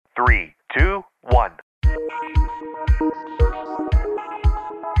3, 2, 1.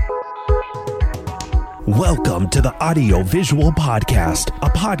 Welcome to the Audio Visual Podcast, a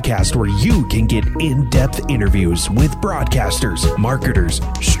podcast where you can get in-depth interviews with broadcasters, marketers,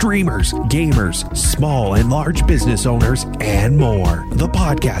 streamers, gamers, small and large business owners, and more. The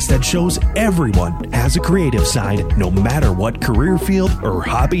podcast that shows everyone has a creative side, no matter what career field or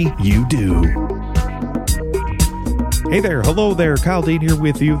hobby you do. Hey there, hello there, Kyle Dean here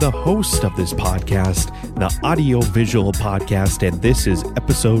with you, the host of this podcast, the Audio Visual Podcast, and this is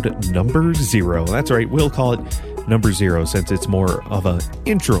episode number 0. That's right, we'll call it number 0 since it's more of an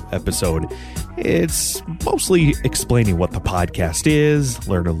intro episode. It's mostly explaining what the podcast is,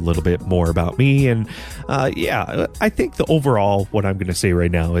 learn a little bit more about me, and I think the overall, what I'm going to say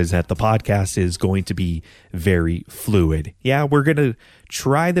right now is that the podcast is going to be very fluid. Yeah, we're going to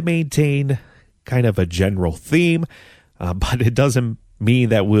try to maintain kind of a general theme, but it doesn't mean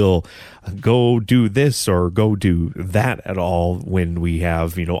that we'll go do this or go do that at all when we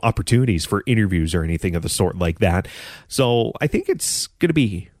have, opportunities for interviews or anything of the sort like that. So I think it's going to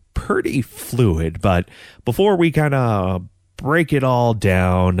be pretty fluid. But before we kind of break it all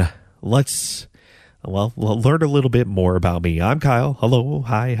down, let's learn a little bit more about me. I'm Kyle. Hello.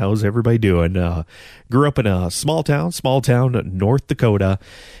 Hi. How's everybody doing? Grew up in a small town, North Dakota.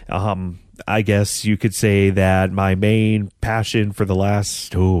 I guess you could say that my main passion for the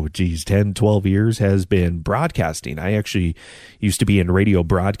last, 10, 12 years has been broadcasting. I actually used to be in radio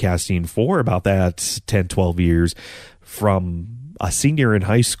broadcasting for about that 10, 12 years from a senior in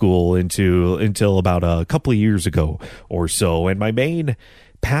high school until about a couple of years ago or so. And my main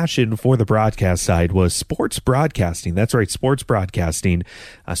passion for the broadcast side was sports broadcasting. That's right, sports broadcasting.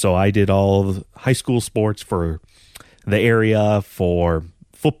 So I did all high school sports for the area, for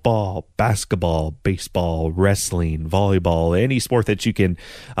football, basketball, baseball, wrestling, volleyball, any sport that you can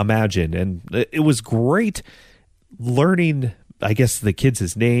imagine. And it was great learning, I guess, the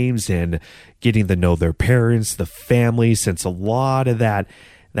kids' names and getting to know their parents, the family, since a lot of that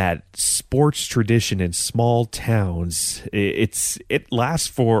sports tradition in small towns, it lasts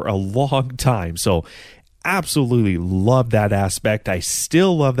for a long time. So absolutely love that aspect. I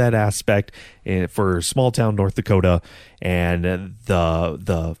still love that aspect for small town North Dakota, and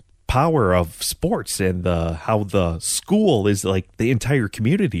the power of sports and how the school is like the entire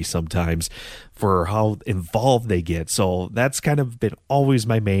community sometimes for how involved they get. So that's kind of been always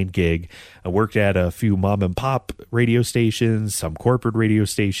my main gig. I worked at a few mom and pop radio stations, some corporate radio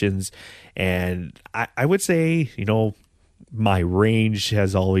stations, and I would say, my range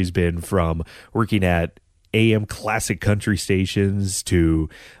has always been from working at AM classic country stations to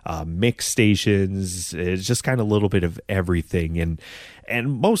mix stations. It's just kind of a little bit of everything.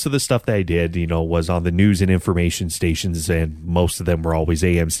 And most of the stuff that I did, was on the news and information stations, and most of them were always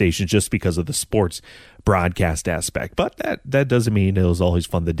AM stations just because of the sports broadcast aspect. But that doesn't mean it was always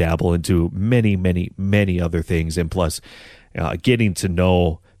fun to dabble into many, many, many other things. And plus, getting to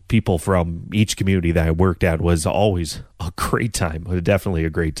know people from each community that I worked at was always a great time. Definitely a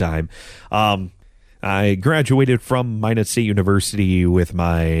great time. I graduated from Minot State University with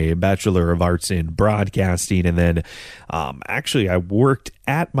my Bachelor of Arts in Broadcasting, and then actually I worked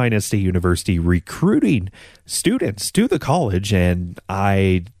at Minot State University recruiting students to the college, and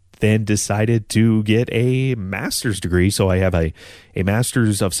I then decided to get a master's degree. So I have a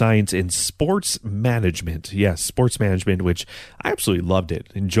master's of science in sports management. Yes, sports management, which I absolutely loved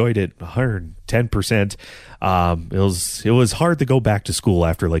it. Enjoyed it 110%. It was hard to go back to school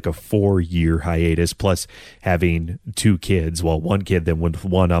after like a 4-year hiatus, plus having 2 kids. Well, 1 kid, then with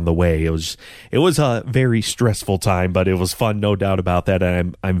 1 on the way. It was a very stressful time, but it was fun, no doubt about that.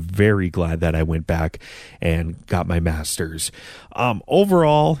 And I'm very glad that I went back and got my master's.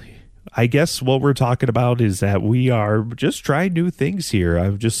 Overall, I guess what we're talking about is that we are just trying new things here.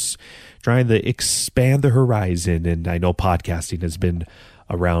 I'm just trying to expand the horizon, and I know podcasting has been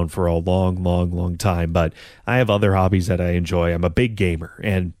around for a long, long, long time, but I have other hobbies that I enjoy. I'm a big gamer,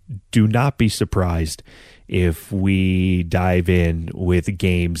 and do not be surprised if we dive in with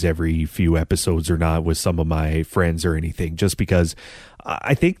games every few episodes or not with some of my friends or anything, just because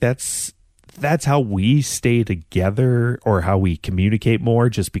I think that's how we stay together, or how we communicate more,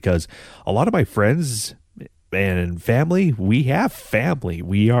 just because a lot of my friends and family, we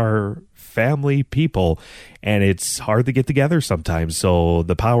are family people, and it's hard to get together sometimes. So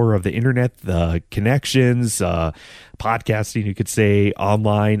the power of the internet, the connections, podcasting, you could say,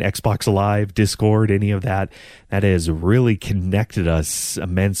 online, Xbox Live, Discord, any of that has really connected us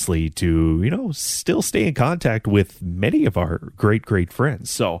immensely to, still stay in contact with many of our great, great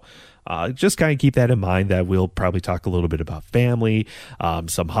friends. So just kind of keep that in mind, that we'll probably talk a little bit about family,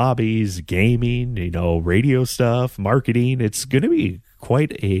 some hobbies, gaming, radio stuff, marketing. It's going to be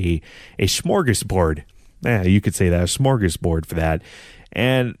quite a smorgasbord. You could say that, a smorgasbord for that.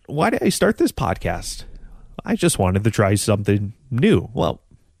 And why did I start this podcast? I just wanted to try something new. Well,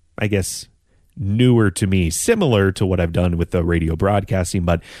 I guess newer to me, similar to what I've done with the radio broadcasting,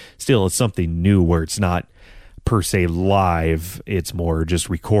 but still it's something new where it's not per se live. It's more just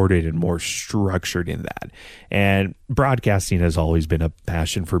recorded and more structured in that. And broadcasting has always been a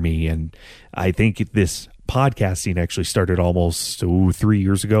passion for me. And I think this podcasting actually started almost 3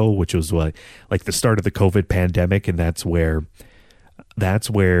 years ago, which was like the start of the COVID pandemic. And that's where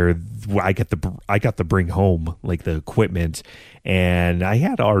I got the bring home like the equipment, and I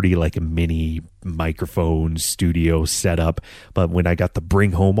had already like a mini microphone studio set up. But when I got to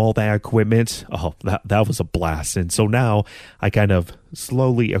bring home all that equipment, that was a blast. And so now I kind of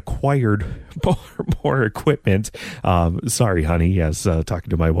slowly acquired more equipment. Sorry, honey. Yes, talking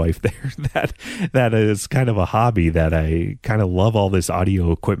to my wife there. That is kind of a hobby that I kind of love, all this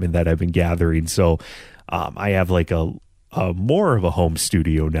audio equipment that I've been gathering. So I have like more of a home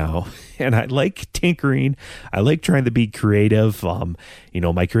studio now, and I like tinkering. I like trying to be creative.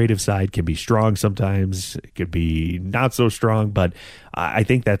 My creative side can be strong sometimes. It could be not so strong, but I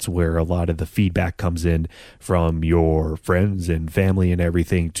think that's where a lot of the feedback comes in from your friends and family and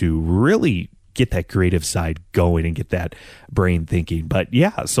everything, to really get that creative side going and get that brain thinking. But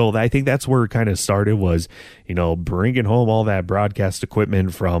yeah, so I think that's where it kind of started, was, bringing home all that broadcast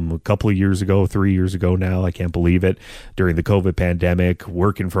equipment from a couple of years ago, 3 years ago now. I can't believe it. During the COVID pandemic,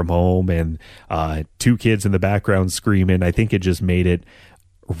 working from home, and 2 kids in the background screaming. I think it just made it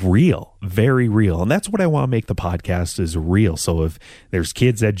real, very real. And that's what I want to make the podcast, is real. So if there's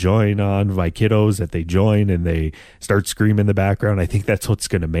kids that join on, my kiddos, that they join and they start screaming in the background, I think that's what's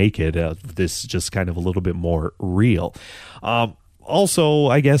going to make it this just kind of a little bit more real. Also,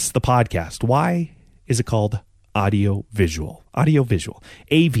 I guess the podcast, why is it called audio visual?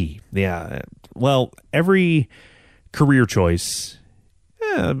 AV. Yeah. Well, every career choice,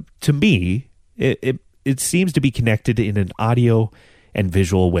 to me, it seems to be connected in an audio and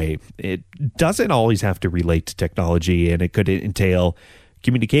visual way. It doesn't always have to relate to technology, and it could entail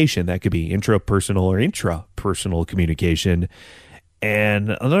communication. That could be intrapersonal or intrapersonal communication.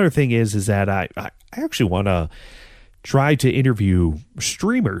 And another thing is that I actually want to try to interview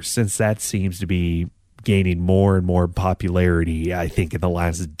streamers, since that seems to be gaining more and more popularity, I think, in the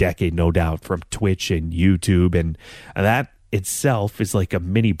last decade, no doubt, from Twitch and YouTube. And that itself is like a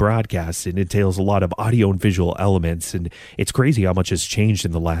mini broadcast. It entails a lot of audio and visual elements, and it's crazy how much has changed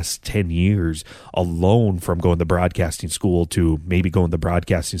in the last 10 years alone, from going to broadcasting school to maybe going to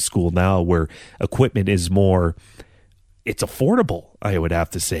broadcasting school now, where equipment is more, it's affordable, I would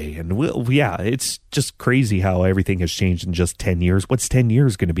have to say. And it's just crazy how everything has changed in just 10 years. What's 10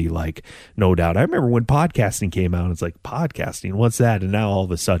 years going to be like? No doubt. I remember when podcasting came out, it's like, podcasting, what's that? And now all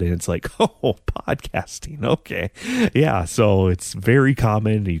of a sudden it's like, oh, podcasting. Okay. Yeah. So it's very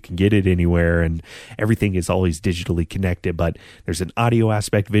common. You can get it anywhere, and everything is always digitally connected, but there's an audio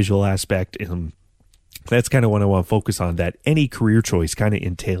aspect, visual aspect, and that's kind of what I want to focus on, that any career choice kind of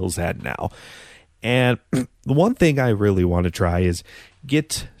entails that now. And the one thing I really want to try is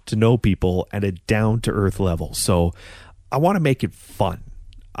get to know people at a down-to-earth level. So I want to make it fun.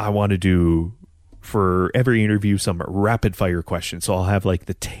 I want to do, for every interview, some rapid-fire questions. So I'll have like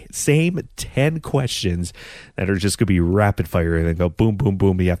the same 10 questions that are just going to be rapid-fire, and then go boom, boom,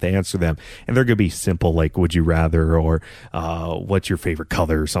 boom. You have to answer them. And they're going to be simple, like would you rather, or what's your favorite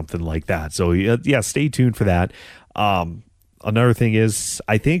color, or something like that. So yeah, stay tuned for that. Another thing is,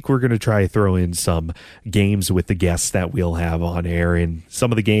 I think we're going to try to throw in some games with the guests that we'll have on air. And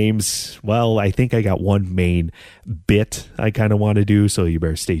some of the games, well, I think I got one main bit I kind of want to do, so you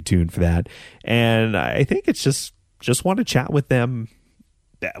better stay tuned for that. And I think it's just want to chat with them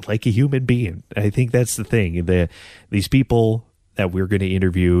like a human being. I think that's the thing. These people that we're going to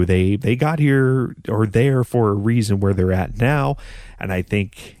interview, they got here or there for a reason where they're at now. And I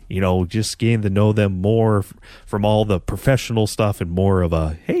think, just getting to know them more from all the professional stuff, and more of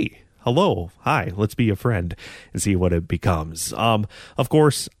a, hey, hello, hi, let's be a friend, and see what it becomes. Of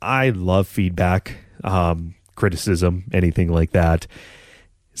course, I love feedback, criticism, anything like that.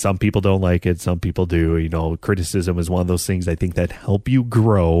 Some people don't like it. Some people do. Criticism is one of those things I think that help you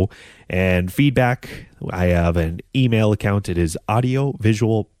grow. And feedback, I have an email account. It is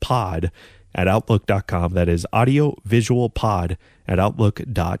audiovisualpod@outlook.com. That is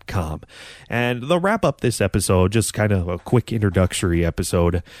audiovisualpod@outlook.com. And to wrap up this episode, just kind of a quick introductory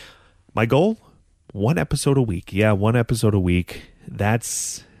episode. My goal, one episode a week. Yeah, one episode a week.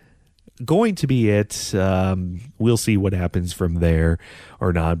 That's going to be it. We'll see what happens from there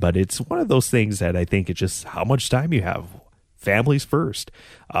or not. But it's one of those things that I think it's just how much time you have. Family's first.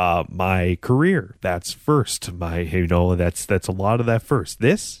 My career, that's first. That's a lot of that first.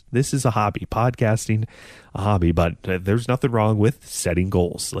 This is a hobby. Podcasting, a hobby, but there's nothing wrong with setting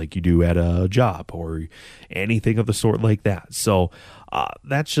goals like you do at a job or anything of the sort like that. So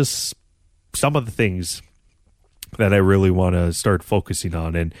that's just some of the things that I really want to start focusing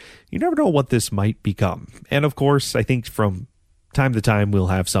on. And you never know what this might become. And of course, I think from time to time, we'll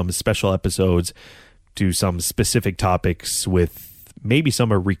have some special episodes to some specific topics with maybe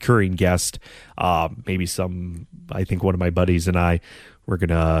some a recurring guest, maybe some, I think one of my buddies and I, we're going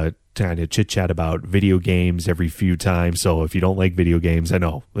to kind of chit chat about video games every few times. So if you don't like video games, I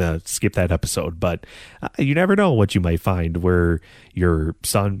know, skip that episode, but you never know what you might find where your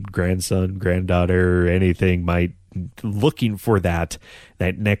son, grandson, granddaughter, anything might looking for that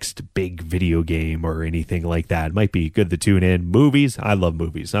next big video game or anything like that. It might be good to tune in. Movies, I love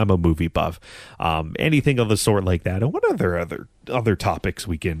movies. I'm a movie buff. Anything of the sort like that. And what other topics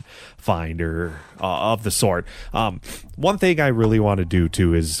we can find or of the sort. One thing I really want to do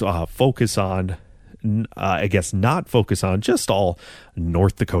too is focus on, I guess not focus on just all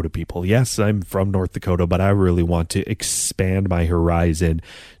North Dakota people. Yes, I'm from North Dakota, but I really want to expand my horizon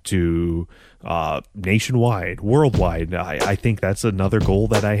to nationwide, worldwide. I think that's another goal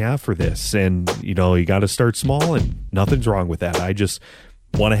that I have for this. And, you got to start small and nothing's wrong with that. I just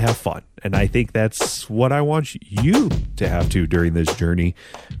want to have fun. And I think that's what I want you to have too during this journey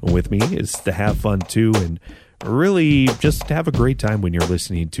with me, is to have fun too. And really just have a great time when you're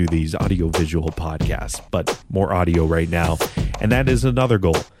listening to these audio-visual podcasts, but more audio right now. And that is another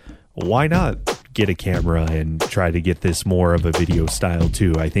goal. Why not get a camera and try to get this more of a video style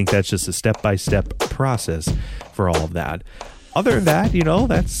too? I think that's just a step-by-step process for all of that. Other than that,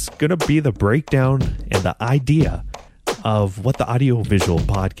 that's going to be the breakdown and the idea of what the audio-visual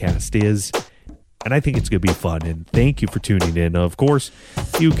podcast is. And I think it's going to be fun. And thank you for tuning in. Of course,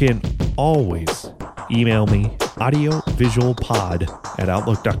 you can always email me,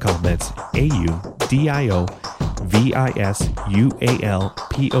 audiovisualpod@outlook.com. That's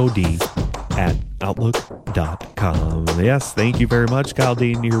audiovisualpod@outlook.com. Yes, thank you very much. Kyle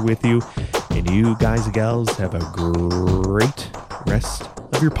Dean here with you. And you guys and gals have a great rest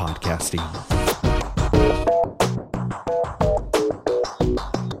of your podcasting.